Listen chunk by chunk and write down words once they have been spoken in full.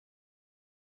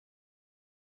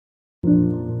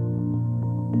Welcome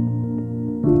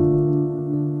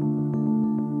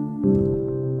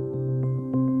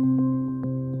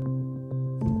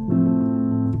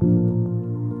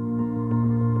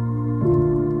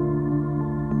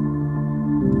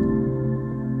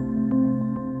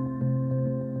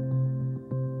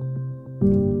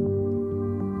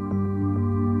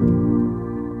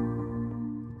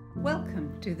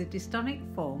to the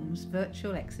Dystonic Forms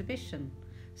virtual exhibition,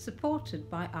 supported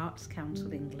by Arts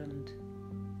Council England.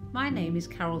 My name is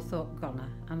Carole Thorpe-Gunner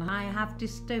and I have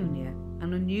dystonia,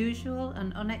 an unusual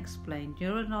and unexplained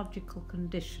neurological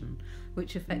condition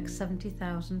which affects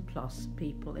 70,000 plus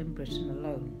people in Britain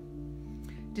alone.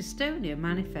 Dystonia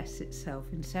manifests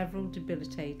itself in several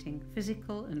debilitating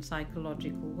physical and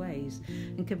psychological ways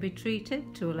and can be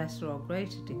treated to a lesser or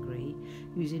greater degree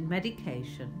using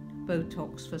medication,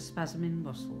 Botox for spasming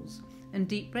muscles, and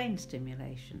deep brain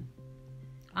stimulation.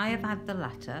 I have had the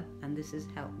latter, and this has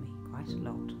helped me quite a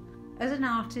lot. As an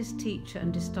artist, teacher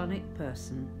and dystonic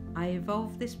person, I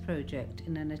evolved this project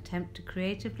in an attempt to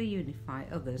creatively unify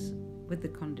others with the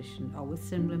condition or with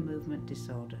similar movement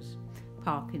disorders,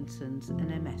 Parkinson's and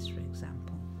MS for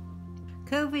example.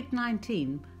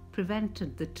 COVID-19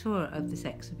 prevented the tour of this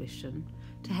exhibition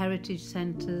to heritage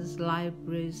centres,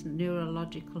 libraries,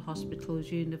 neurological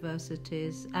hospitals,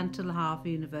 universities, and to Le Havre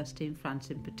University in France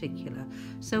in particular,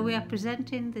 so we are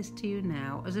presenting this to you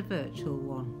now as a virtual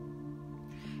one.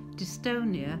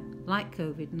 Dystonia, like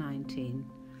COVID-19,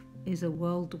 is a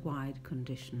worldwide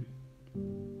condition.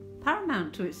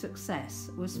 Paramount to its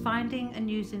success was finding and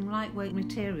using lightweight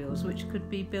materials which could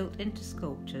be built into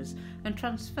sculptures and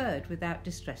transferred without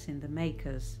distressing the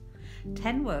makers.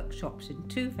 10 workshops in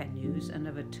 2 venues and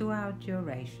of a 2-hour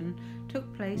duration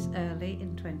took place early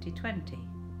in 2020.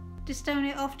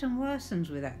 Dystonia often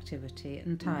worsens with activity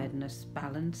and tiredness,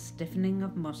 balance, stiffening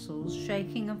of muscles,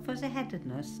 shaking and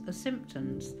fuzzy-headedness are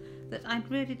symptoms that I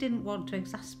really didn't want to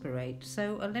exasperate,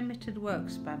 so a limited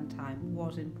work span time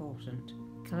was important.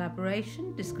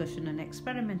 Collaboration, discussion and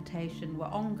experimentation were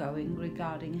ongoing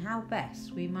regarding how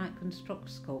best we might construct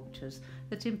sculptures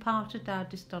that imparted our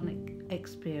dystonic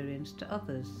experience to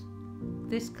others.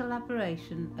 This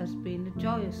collaboration has been a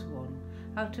joyous one,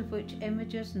 out of which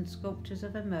images and sculptures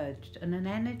have emerged, and an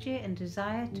energy and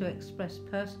desire to express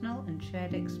personal and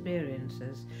shared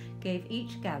experiences gave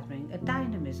each gathering a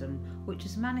dynamism which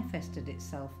has manifested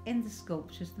itself in the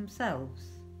sculptures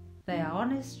themselves. They are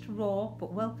honest, raw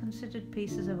but well-considered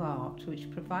pieces of art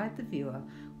which provide the viewer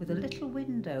with a little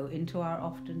window into our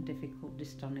often difficult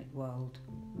dystonic world.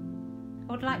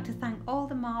 I would like to thank all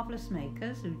the marvellous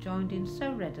makers who joined in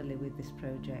so readily with this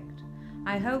project.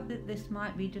 I hope that this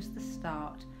might be just the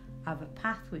start of a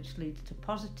path which leads to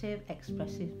positive,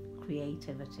 expressive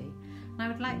creativity. And I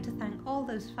would like to thank all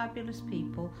those fabulous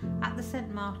people at the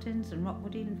St Martin's and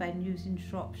Rockwoodine venues in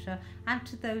Shropshire, and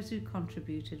to those who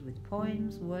contributed with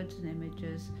poems, words and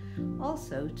images.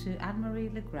 Also to Anne-Marie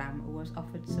Legram, who has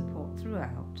offered support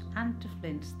throughout, and to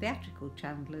Flint's theatrical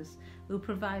chandlers who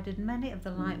provided many of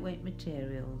the lightweight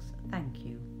materials. Thank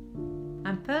you.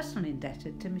 I'm personally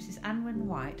indebted to Mrs. Anwen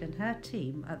White and her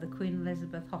team at the Queen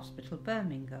Elizabeth Hospital,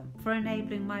 Birmingham, for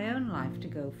enabling my own life to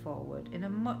go forward in a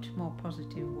much more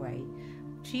positive way.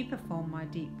 She performed my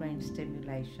deep brain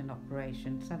stimulation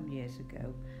operation some years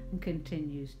ago and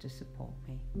continues to support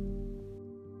me.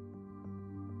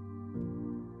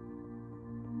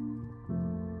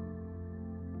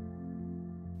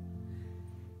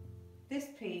 This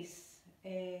piece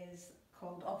is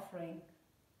called Offering,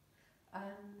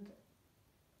 and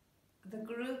the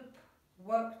group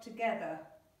worked together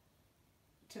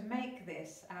to make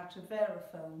this out of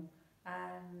Verafoam,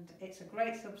 and it's a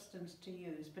great substance to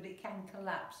use, but it can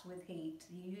collapse with heat.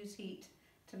 You use heat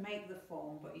to make the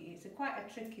form, but it's quite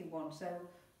a tricky one, so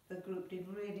the group did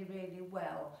really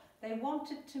well. They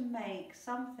wanted to make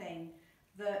something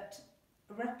that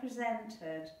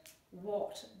represented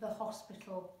what the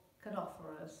hospital can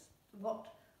offer us, what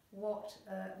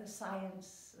the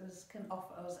sciences can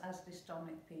offer us as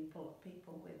dystonic people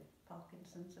with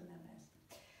Parkinson's and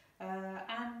MS.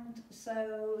 And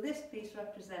so this piece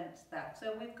represents that.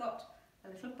 So we've got a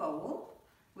little bowl,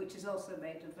 which is also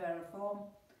made of Verafoam,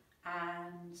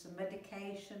 and some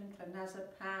medication,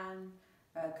 clonazepam,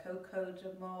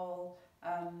 cocodamol,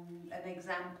 an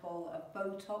example of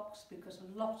Botox, because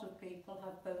a lot of people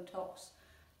have Botox,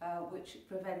 which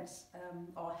prevents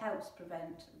or helps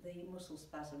prevent the muscle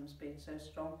spasms being so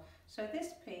strong. So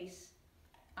this piece,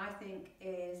 I think,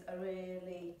 is a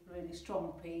really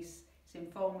strong piece. It's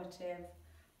informative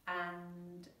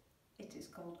and it is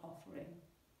called Offering.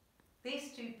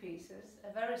 These 2 pieces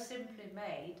are very simply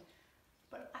made,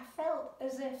 but I felt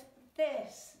as if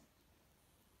this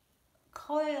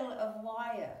coil of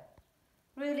wire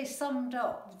really summed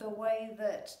up the way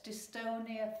that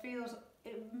dystonia feels.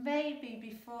 It may be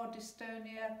before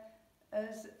dystonia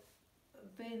has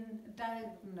been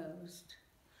diagnosed.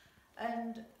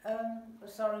 And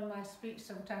sorry, my speech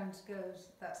sometimes goes,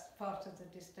 that's part of the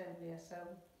dystonia, so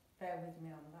bear with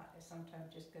me on that. It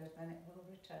sometimes just goes, then it will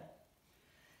return.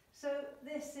 So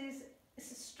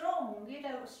it's a strong,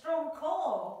 strong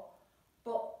core,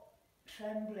 but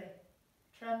trembly,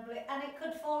 and it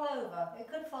could fall over. It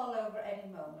could fall over at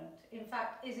any moment. In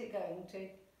fact, is it going to?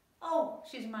 Oh,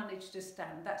 she's managed to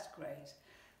stand, that's great.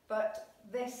 But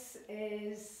this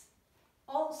is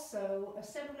also a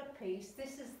similar piece.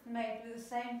 This is made with the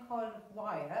same coil of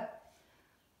wire,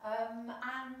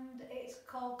 and it's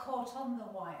called Caught on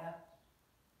the Wire.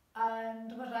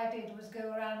 And what I did was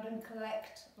go around and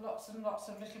collect lots and lots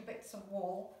of little bits of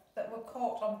wool that were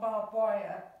caught on barbed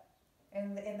wire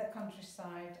in the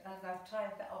countryside, and I've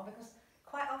tied that on because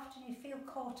quite often you feel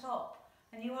caught up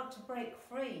and you want to break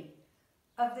free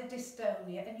of the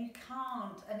dystonia and you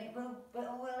can't, and it will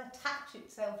attach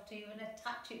itself to you and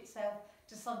attach itself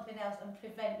to something else and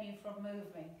prevent you from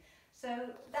moving. So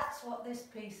that's what this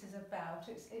piece is about.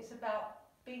 It's about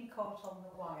being caught on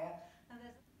the wire. And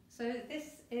so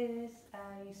this is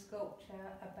a sculpture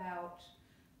about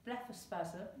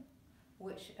blepharospasm,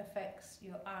 which affects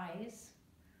your eyes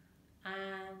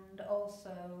and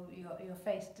also your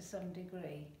face to some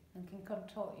degree and can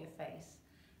contort your face.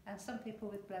 And some people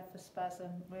with blepharospasm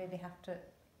really have to,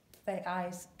 their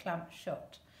eyes clamp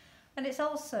shut. And it's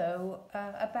also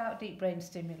about deep brain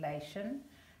stimulation,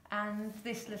 and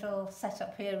this little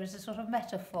setup here is a sort of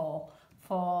metaphor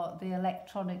for the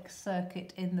electronic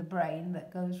circuit in the brain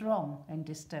that goes wrong in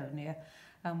dystonia,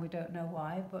 and we don't know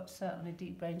why, but certainly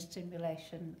deep brain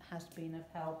stimulation has been of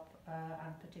help,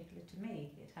 and particularly to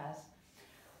me it has.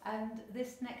 And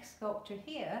this next sculpture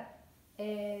here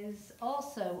is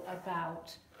also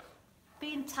about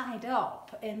being tied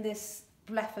up in this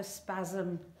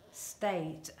blepharospasm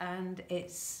state, and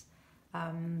it's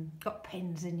got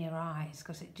pins in your eyes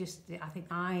because it just, I think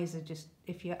eyes are just,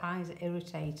 if your eyes are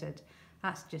irritated,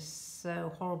 that's just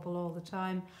so horrible all the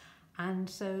time. And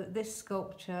so this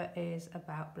sculpture is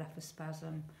about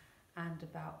blepharospasm and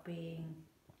about being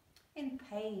in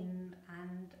pain,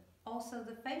 and also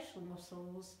the facial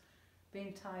muscles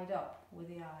being tied up with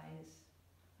the eyes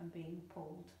and being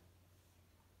pulled.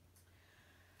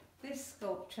 This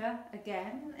sculpture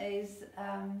again is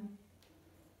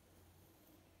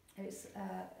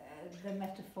the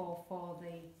metaphor for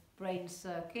the brain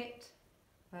circuit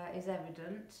is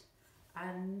evident,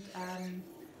 and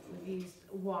we've used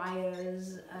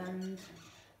wires and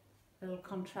little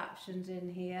contraptions in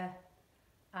here,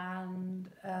 and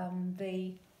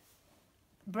the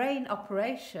brain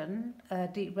operation,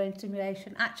 deep brain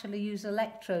stimulation, actually use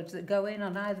electrodes that go in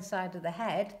on either side of the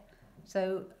head.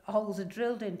 So holes are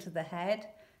drilled into the head,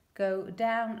 go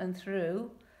down and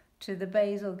through to the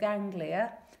basal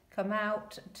ganglia, come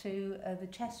out to the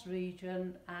chest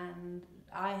region, and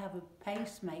I have a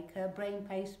pacemaker, brain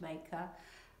pacemaker,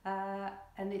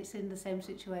 and it's in the same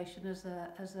situation as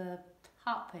a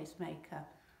heart pacemaker,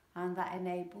 and that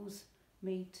enables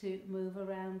me to move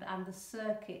around, and the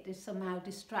circuit is somehow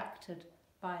distracted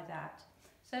by that.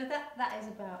 So that is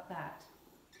about that.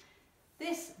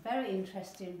 This very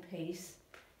interesting piece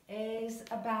is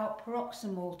about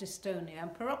paroxysmal dystonia,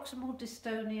 and paroxysmal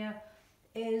dystonia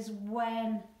is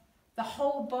when the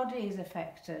whole body is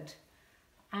affected,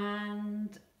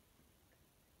 and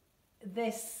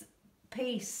this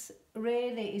piece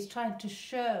really is trying to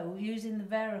show, using the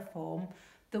veriform,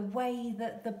 the way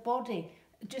that the body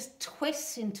just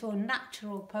twists into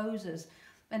unnatural poses.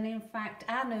 And in fact,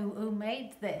 Anu, who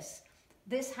made this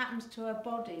happens to her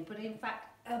body, but in fact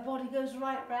her body goes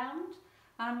right round,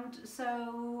 and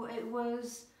so it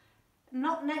was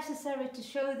not necessary to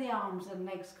show the arms and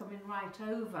legs coming right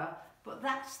over, but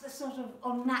that's the sort of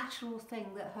unnatural thing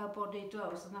that her body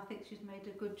does, and I think she's made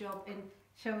a good job in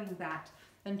showing that,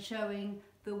 and showing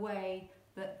the way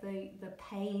that the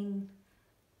pain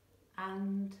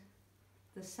and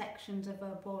the sections of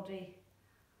her body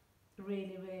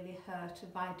really, really hurt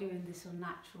by doing this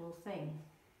unnatural thing.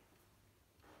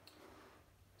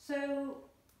 So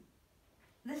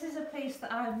this is a piece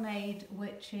that I've made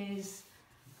which is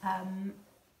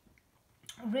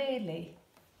really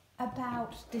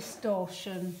about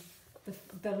distortion,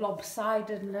 the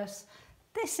lopsidedness.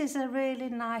 This is a really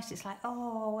nice, it's like,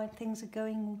 oh, when things are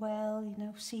going well, you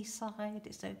know, seaside,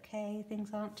 it's okay, things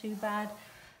aren't too bad.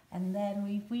 And then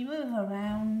we move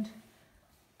around,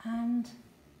 and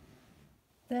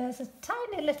there's a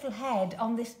tiny little head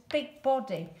on this big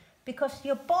body, because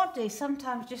your body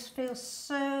sometimes just feels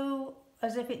so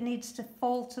as if it needs to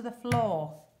fall to the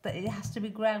floor, that it has to be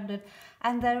grounded,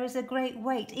 and there is a great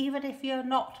weight. Even if you're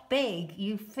not big,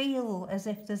 you feel as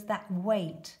if there's that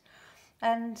weight.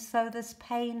 And so there's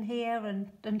pain here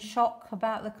and shock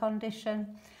about the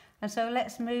condition. And so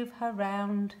let's move her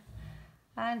round.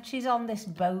 And she's on this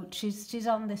boat. She's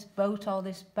on this boat or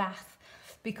this bath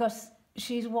because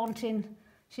she's wanting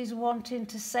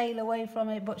to sail away from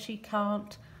it, but she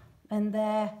can't. And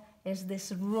there is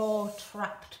this raw,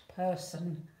 trapped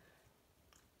person.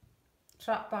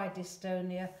 Trapped by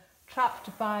dystonia,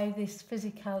 trapped by this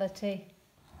physicality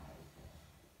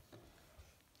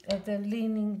of the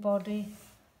leaning body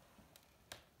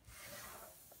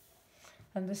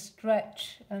and the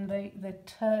stretch and the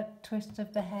twist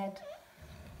of the head,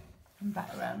 and back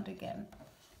around again.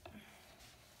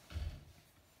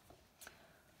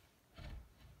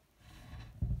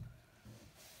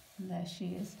 And there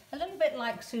she is. A little bit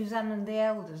like Suzanne and the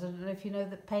Elders. I don't know if you know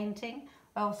the painting.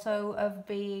 Also of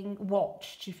being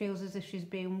watched. She feels as if she's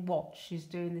being watched. She's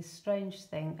doing this strange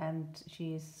thing and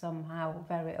she is somehow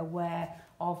very aware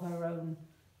of her own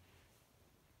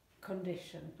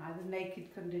condition, either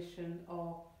naked condition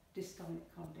or dystonic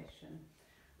condition.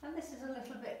 And this is a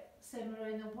little bit similar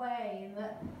in a way, in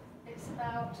that it's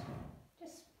about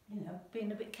just,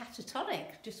 being a bit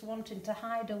catatonic, just wanting to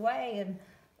hide away.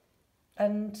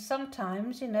 And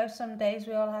sometimes, some days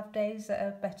we all have days that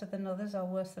are better than others or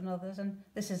worse than others, and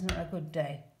this isn't a good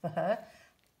day for her.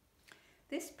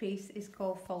 This piece is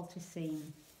called Faulty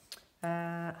Seam.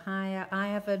 I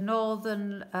have a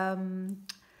northern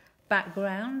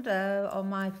background. All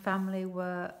my family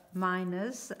were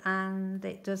miners, and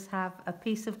it does have a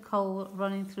piece of coal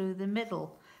running through the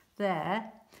middle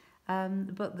there,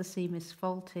 but the seam is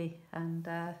faulty, and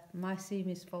my seam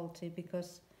is faulty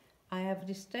because I have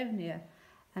dystonia,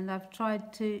 and I've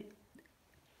tried to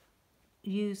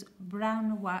use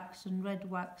brown wax and red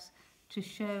wax to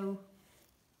show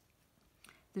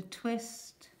the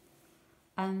twist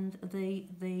and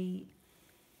the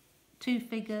two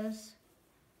figures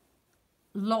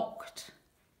locked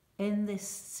in this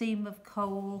seam of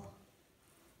coal,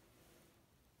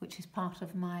 which is part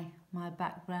of my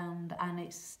background, and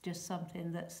it's just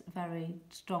something that's very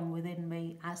strong within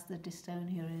me, as the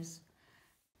dystonia is.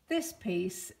 This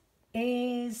piece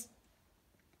is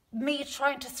me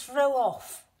trying to throw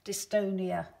off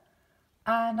dystonia,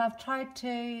 and I've tried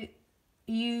to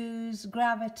use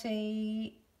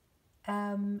gravity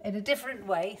in a different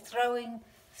way, throwing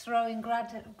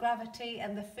gravity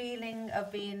and the feeling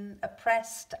of being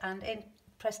oppressed and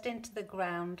pressed into the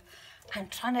ground, and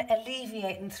trying to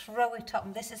alleviate and throw it up.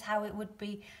 And this is how it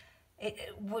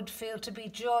would feel to be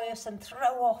joyous and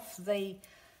throw off the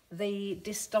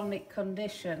dystonic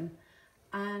condition.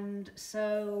 And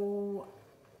so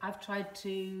I've tried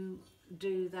to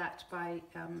do that by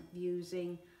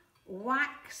using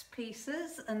wax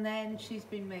pieces, and then she's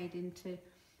been made into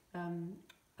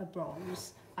a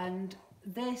bronze. And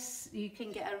this, you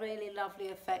can get a really lovely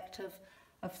effect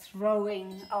of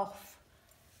throwing off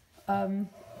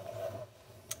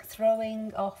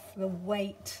the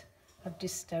weight of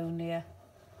dystonia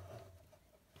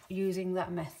using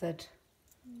that method.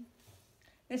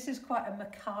 This is quite a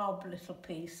macabre little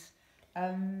piece.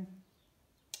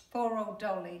 Poor old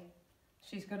Dolly,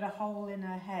 she's got a hole in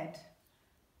her head,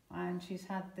 and she's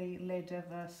had the lid of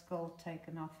her skull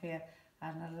taken off here,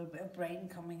 and a little bit of brain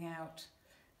coming out.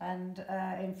 And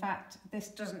in fact, this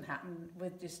doesn't happen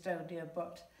with dystonia,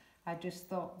 but I just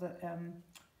thought that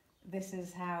this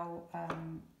is how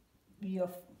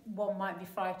one might be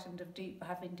frightened of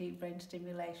having deep brain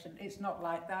stimulation. It's not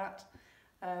like that.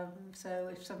 So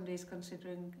if somebody's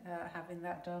considering having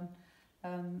that done,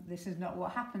 this is not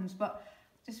what happens. But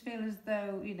I just feel as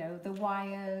though, the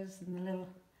wires and the little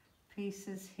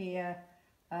pieces here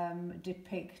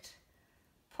depict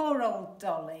poor old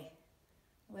Dolly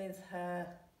with her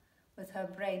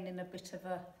brain in a bit of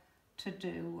a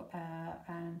to-do,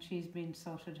 and she's been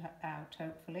sorted out,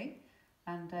 hopefully.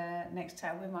 And next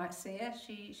time we might see her,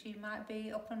 she might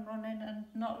be up and running and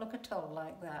not look at all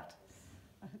like that.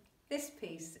 This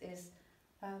piece is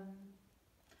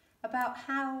about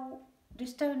how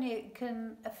dystonia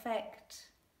can affect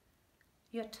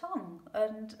your tongue,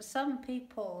 and some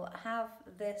people have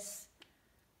this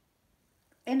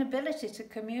inability to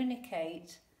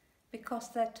communicate because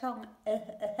their tongue is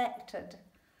affected,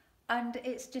 and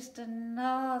it's just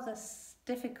another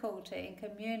difficulty in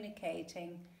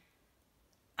communicating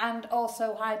and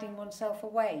also hiding oneself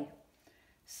away.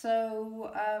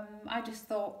 So I just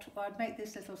thought I'd make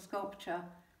this little sculpture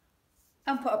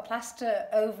and put a plaster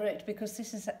over it, because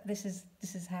this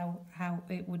is how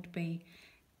it would be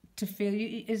to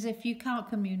feel as if you can't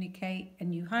communicate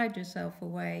and you hide yourself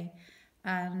away,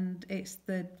 and it's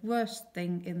the worst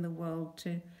thing in the world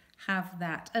to have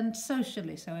that, and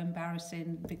socially so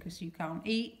embarrassing because you can't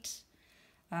eat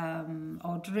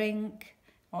or drink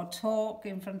or talk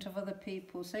in front of other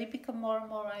people, so you become more and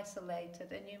more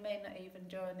isolated, and you may not even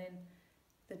join in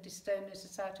the Dystonia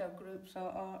Society or groups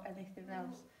or anything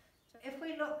else. So if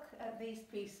we look at these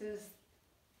pieces,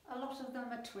 a lot of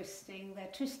them are twisting. They're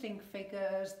twisting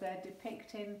figures, they're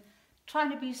depicting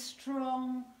trying to be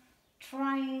strong,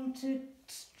 trying to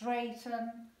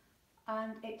straighten,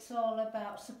 and it's all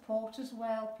about support as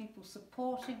well, people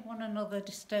supporting one another.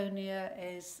 Dystonia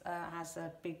has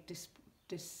a big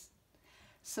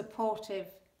supportive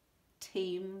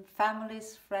team,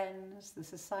 families, friends, the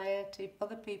society,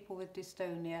 other people with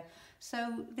dystonia.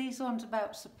 So these ones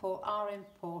about support are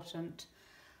important.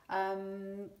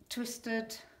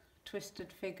 Twisted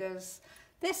figures.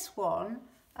 This one,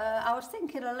 I was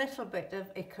thinking a little bit of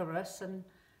Icarus and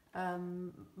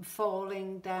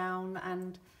falling down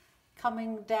and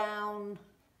coming down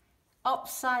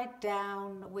upside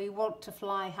down. We want to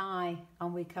fly high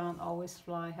and we can't always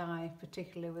fly high,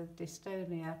 particularly with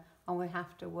dystonia, and we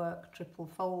have to work triple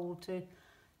fold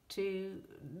to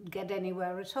get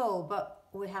anywhere at all, but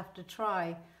we have to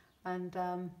try. And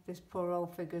this poor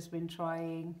old figure's been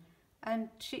trying, and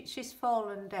she's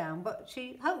fallen down, but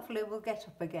she hopefully will get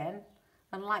up again,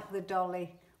 and like the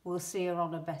dolly, we'll see her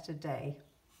on a better day.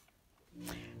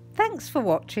 Thanks for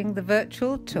watching the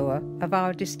virtual tour of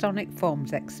our Dystonic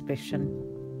Forms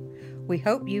exhibition. We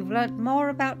hope you've learnt more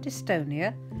about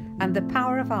dystonia and the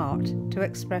power of art to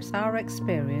express our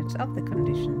experience of the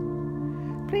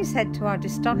condition. Please head to our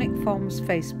Dystonic Forms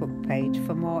Facebook page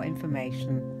for more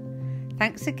information.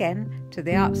 Thanks again to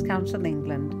the Arts Council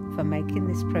England for making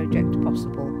this project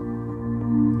possible.